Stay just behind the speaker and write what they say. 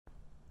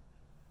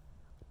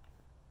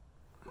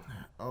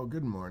Oh,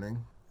 good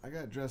morning. I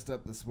got dressed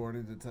up this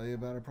morning to tell you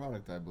about a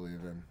product I believe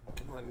in.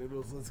 Come on,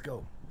 Noodles, let's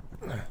go.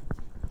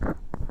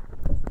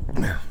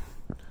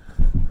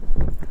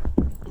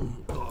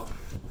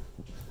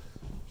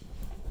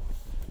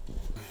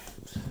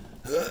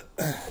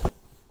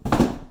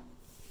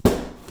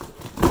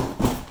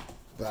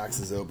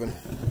 Box is open.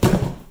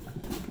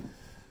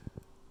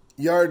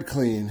 Yard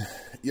Clean,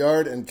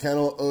 Yard and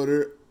Kennel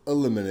Odor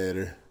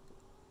Eliminator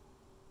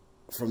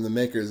from the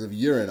makers of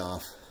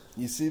urineOFF.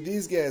 You see,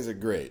 these guys are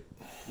great.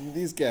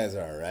 These guys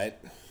are alright.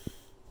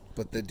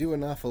 But they do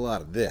an awful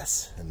lot of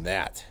this and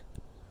that.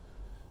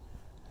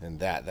 And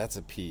that. That's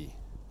a pee.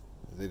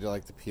 They do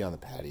like to pee on the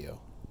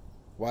patio.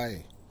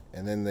 Why?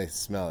 And then they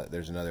smell it.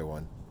 There's another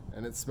one.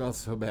 And it smells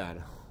so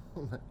bad.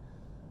 Oh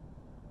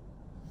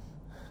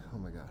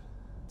my god.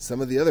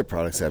 Some of the other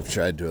products I've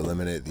tried to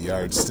eliminate the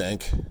yard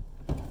stank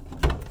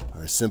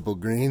are Simple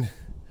Green.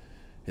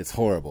 It's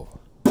horrible.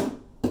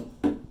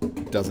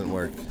 Doesn't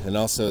work. And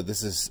also,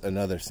 this is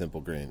another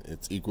Simple Green.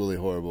 It's equally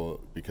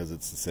horrible because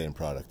it's the same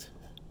product.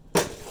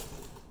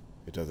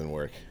 It doesn't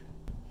work.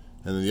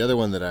 And then the other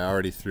one that I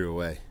already threw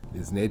away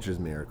is Nature's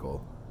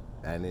Miracle.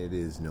 And it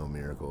is no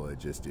miracle.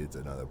 It's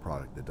another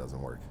product that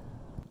doesn't work.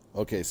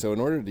 Okay, so in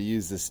order to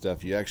use this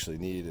stuff, you actually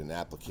need an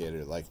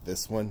applicator like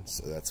this one.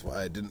 So that's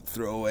why I didn't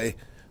throw away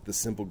the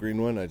Simple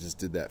Green one. I just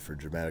did that for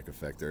dramatic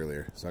effect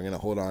earlier. So I'm going to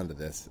hold on to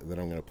this, and then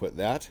I'm going to put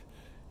that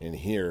in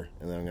here,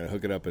 and then I'm going to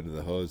hook it up into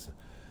the hose.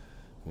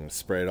 I'm going to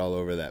spray it all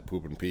over that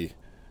poop and pee.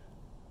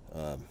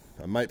 I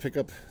might pick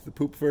up the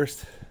poop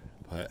first,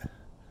 but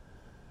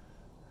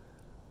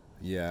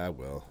yeah, I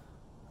will.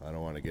 I don't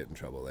want to get in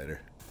trouble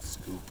later.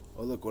 Scoop.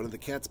 Oh look, one of the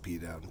cats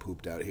peed out and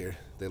pooped out here.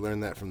 They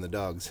learned that from the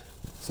dogs.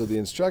 So the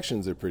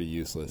instructions are pretty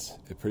useless.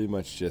 It pretty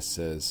much just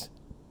says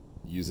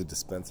use a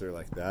dispenser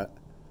like that,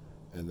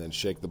 and then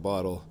shake the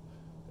bottle,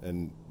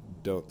 and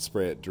don't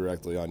spray it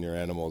directly on your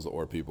animals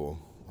or people.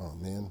 Oh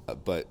man.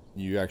 But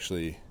you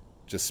actually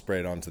just spray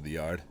it onto the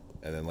yard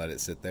and then let it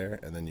sit there,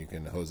 and then you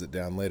can hose it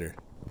down later.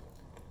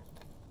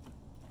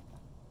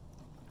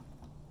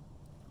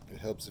 It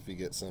helps if you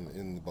get some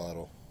in the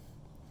bottle.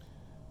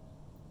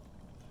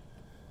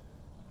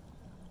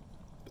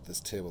 But this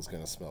table's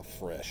gonna smell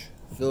fresh.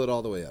 Fill it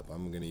all the way up.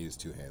 I'm gonna use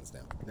 2 hands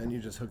now. Then you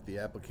just hook the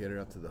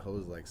applicator up to the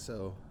hose like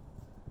so.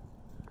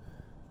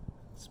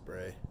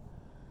 Spray.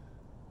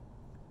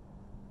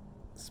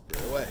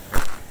 Spray away.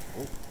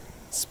 Oh.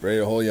 Spray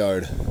your whole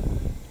yard.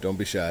 Don't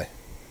be shy.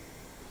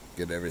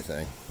 Get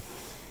everything.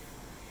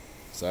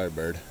 Sorry,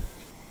 bird.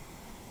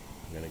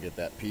 I'm gonna get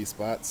that pee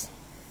spots.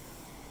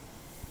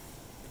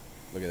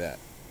 Look at that.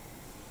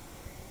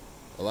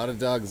 A lot of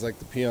dogs like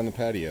to pee on the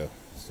patio,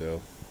 so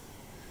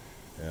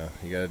yeah,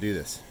 you gotta do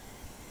this.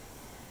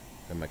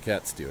 And my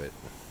cats do it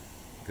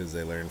because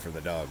they learn from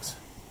the dogs.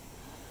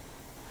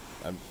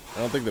 I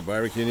don't think the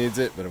barbecue needs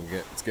it, but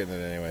it's getting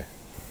it anyway.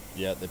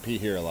 Yeah, they pee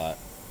here a lot.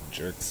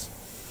 Jerks.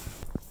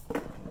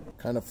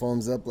 Kind of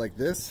foams up like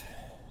this.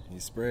 You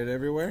spray it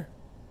everywhere.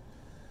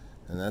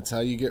 And that's how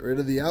you get rid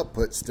of the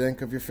output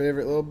stink of your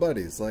favorite little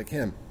buddies like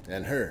him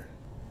and her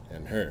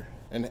and her.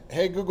 And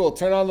hey Google,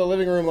 turn on the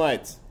living room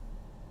lights.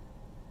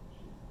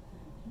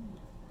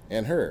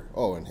 And her.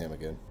 Oh, and him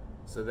again.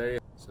 So there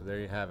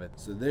you have it.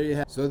 So there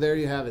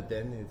you have it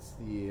then. It's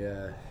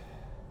the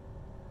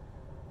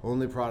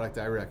only product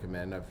I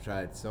recommend. I've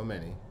tried so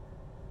many.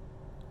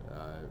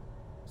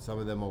 Some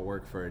of them will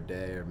work for a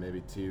day or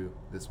maybe 2.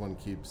 This one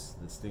keeps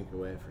the stink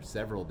away for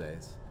several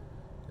days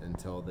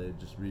until they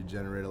just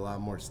regenerate a lot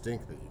more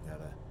stink that you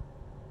gotta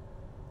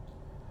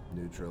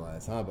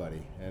neutralize, huh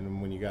buddy? And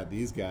when you got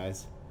these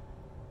guys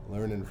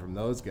learning from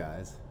those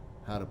guys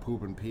how to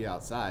poop and pee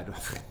outside,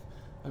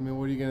 I mean,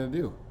 what are you gonna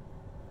do?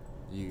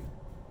 You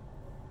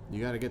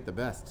gotta get the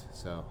best.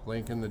 So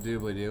link in the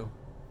doobly-doo.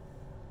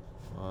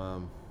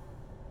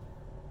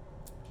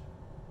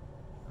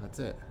 That's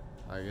it.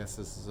 I guess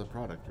this is a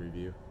product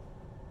review.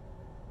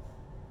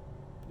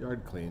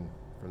 Yard Clean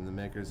from the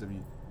makers of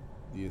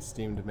the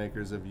esteemed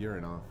makers of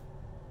urineOFF.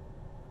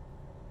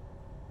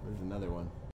 There's another one.